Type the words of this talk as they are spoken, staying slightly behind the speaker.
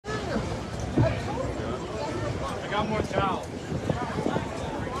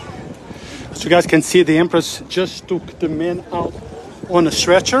So you guys can see the Empress just took the man out on a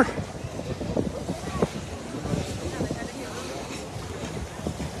stretcher.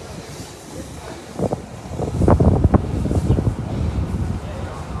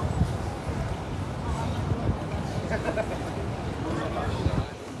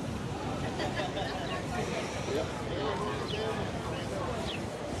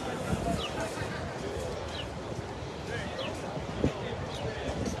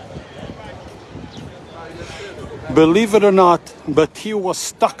 Believe it or not, but he was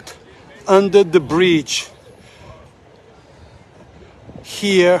stuck under the bridge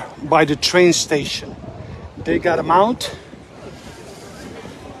here by the train station. They got him out.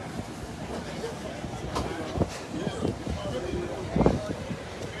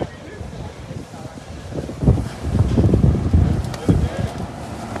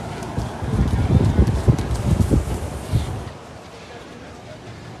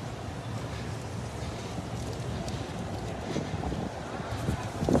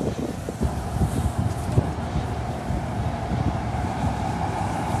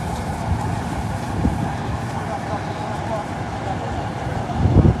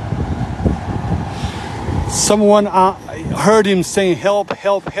 Someone heard him saying, "Help,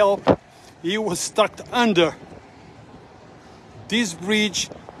 help, help." He was stuck under this bridge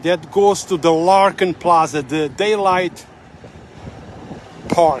that goes to the Larking Plaza, the daylight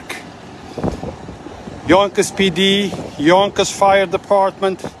park. Yonkers PD, Yonkers Fire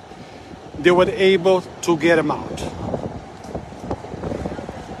Department, they were able to get him out.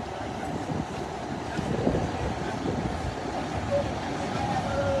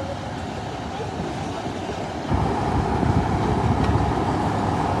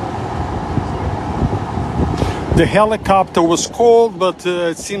 The helicopter was called, but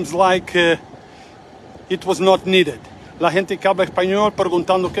it seems like it was not needed. La gente que habla español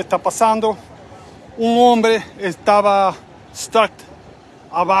preguntando qué está pasando. Un hombre estaba stuck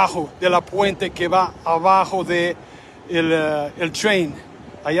abajo de la puente que va abajo de el tren.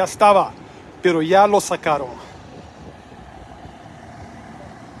 Allá estaba, pero ya lo sacaron.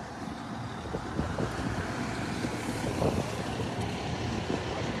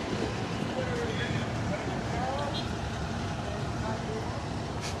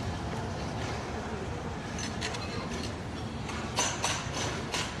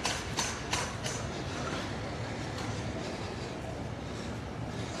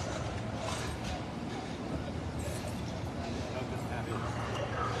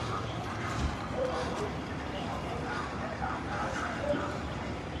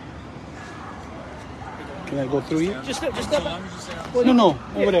 Can I go through here? Just step back. No,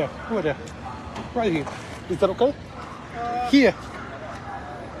 over there, right here. Is that okay? Here.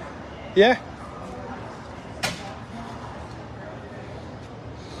 Yeah?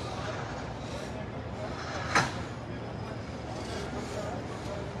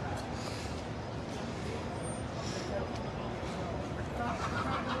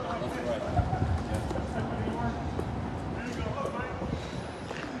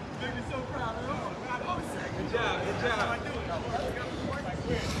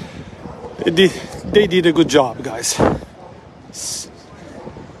 They did a good job, guys.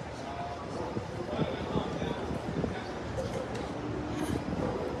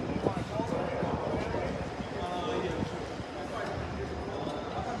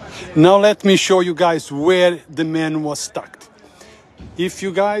 Now let me show you guys where the man was stuck. If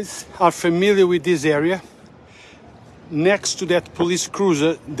you guys are familiar with this area, next to that police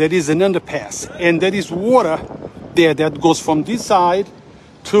cruiser, there is an underpass, and there is water there that goes from this side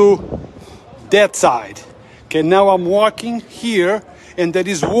to that side. Okay, now I'm walking here and there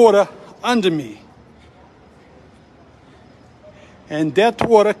is water under me. And that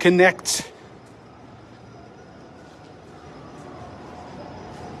water connects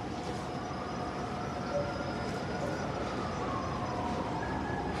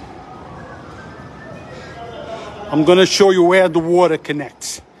I'm gonna show you where the water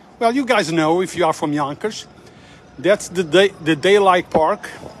connects. Well, you guys know if you are from Yonkers, that's the daylight park.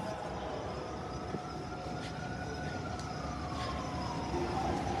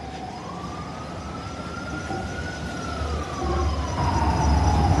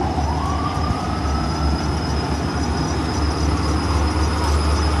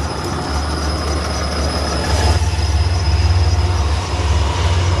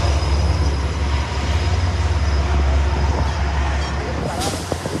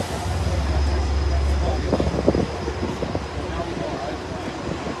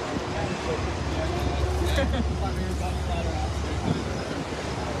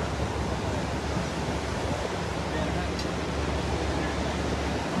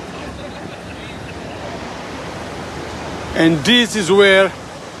 And this is where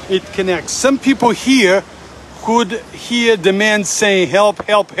it connects. Some people here could hear the man saying, help,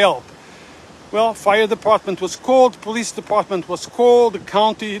 help, help. Well, fire department was called, police department was called, the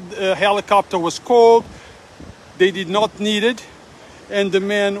county helicopter was called. They did not need it. And the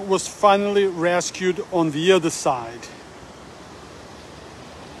man was finally rescued on the other side.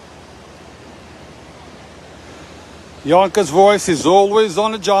 Yonkers Voice is always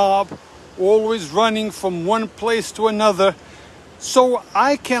on a job, always running from one place to another, so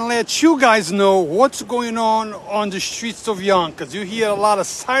I can let you guys know what's going on the streets of Yonkers. You hear a lot of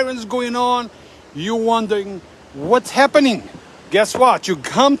sirens going on, you're wondering what's happening. Guess what? You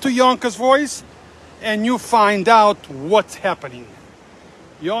come to Yonkers Voice and you find out what's happening.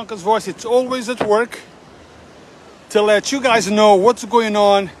 Yonkers Voice, it's always at work to let you guys know what's going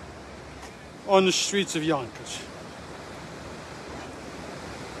on the streets of Yonkers.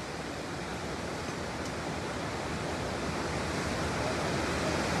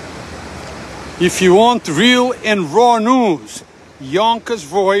 If you want real and raw news, Yonkers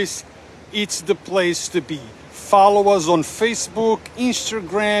Voice, it's the place to be. Follow us on Facebook,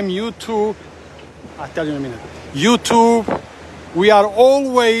 Instagram, YouTube. I'll tell you in a minute. YouTube. We are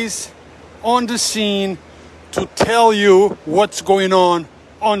always on the scene to tell you what's going on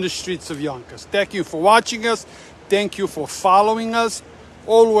the streets of Yonkers. Thank you for watching us. Thank you for following us.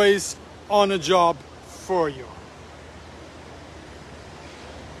 Always on a job for you.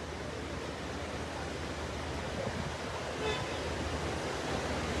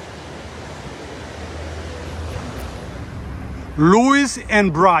 Louis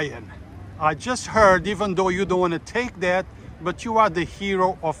and Brian, I just heard, even though you don't want to take that, but you are the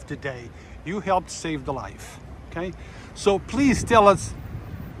hero of the day. You helped save the life, okay? So please tell us,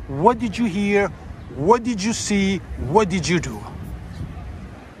 what did you hear? What did you see? What did you do?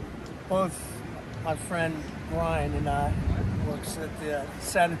 Both my friend Brian and I works at the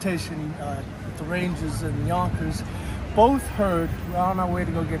sanitation at the Rangers in Yonkers. Both heard, we're on our way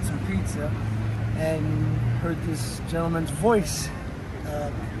to go get some pizza, and heard this gentleman's voice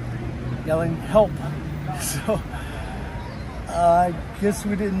yelling help. So I guess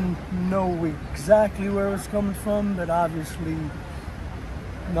we didn't know exactly where it was coming from, but obviously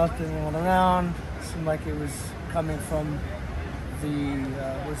nothing went around. It seemed like it was coming from the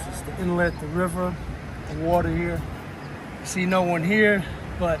the inlet, the river, the water here. See no one here,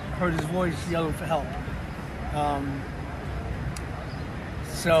 but heard his voice yelling for help.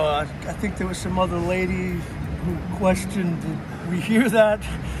 So I think there was some other lady who questioned, did we hear that?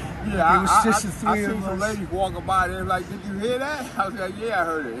 Yeah, it was just the three I of seen some us. ladies walking by there like, did you hear that? I was like, yeah, I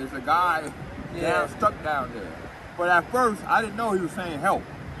heard it. It's a guy down, stuck down there. But at first, I didn't know he was saying help.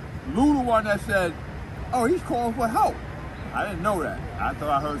 Lou the one that said, oh, he's calling for help. I didn't know that. I thought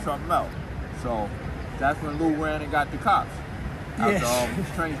I heard something else. So that's when Lou ran and got the cops out the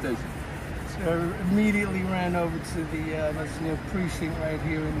train station. So immediately ran over to the there's a new precinct right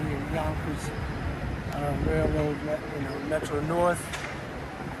here in the Yonkers Railroad, Metro North.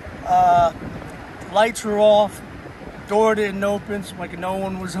 Lights were off, door didn't open, so like no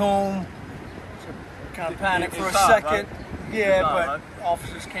one was home. So kind of panicked for a second. Right? Yeah, but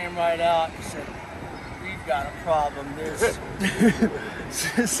officers came right out and said, "We've got a problem. There's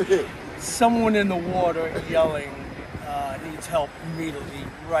someone in the water yelling." Needs help immediately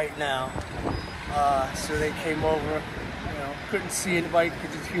right now. So they came over, couldn't see anybody,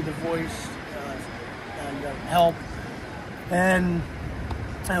 could just hear the voice and help. And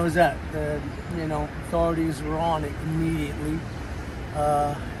that was that. The authorities were on it immediately.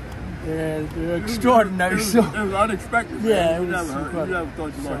 They're extraordinary. It was unexpected. Yeah, you it was never thought you were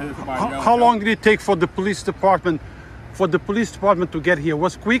going to hear somebody else. How long did it take for the police department to get here?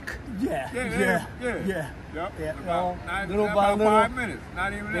 Was quick? Yeah. Yep. Yeah, little by little. 5 minutes,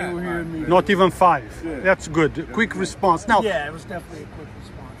 not even that. They were here immediately. Not even 5. Yeah. That's good. Quick response. Now, yeah, it was definitely a quick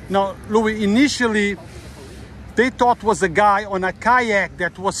response. Now, Louis, initially, they thought it was a guy on a kayak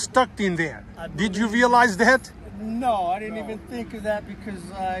that was stuck in there. Did you realize that? No, I didn't even think of that because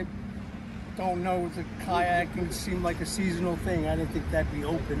I don't know the kayaking seemed like a seasonal thing. I didn't think that'd be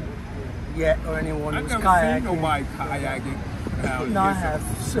open yet or anyone was kayaking. I've never seen nobody kayaking. No, I have.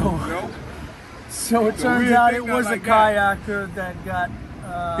 No? So it turns out it was a kayaker that got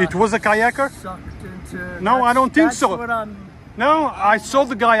it was a kayaker? Sucked into. No, I don't think so. What No, I saw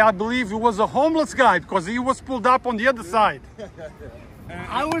the guy. I believe he was a homeless guy because he was pulled up on the other side.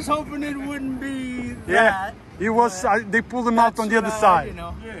 I was hoping it wouldn't be that. Yeah, he was. They pulled him out on the other side.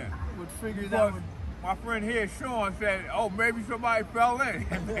 Would figure that. My friend here, Sean, said, "Oh, maybe somebody fell in."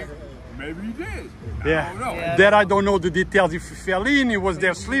 Maybe he did. Yeah. I don't know. That I don't know the details. If he fell in, he was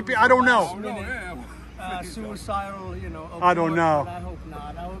there sleeping. I don't know. not suicidal, you know. I don't know. I hope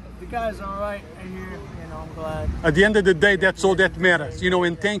not. I hope the guy's all right here. You know, I'm glad. At the end of the day, that's all that matters. You know,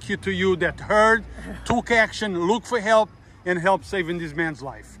 and thank you to you that heard, took action, look for help, and help saving this man's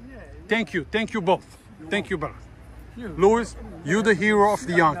life. Thank you. Thank you both. Thank you both. Louis, you're the hero of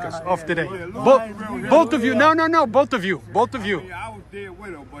the Yonkers of today. Both of you. No, both of you. Both of you. I was there with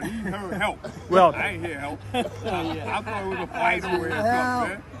him, but he heard help. Well, I ain't hear help. I thought it was a fight over here or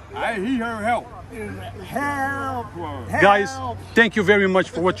something, man. He heard help. Help! Guys, thank you very much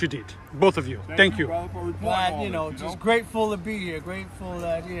for what you did. Both of you. Thank you. Glad, you know, just grateful to be here. Grateful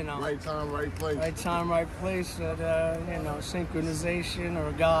that, you know. Right time, right place. Right time, right place. That, you know, synchronization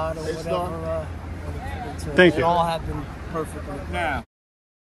or God or whatever. Thank you. It all happened perfectly. Now.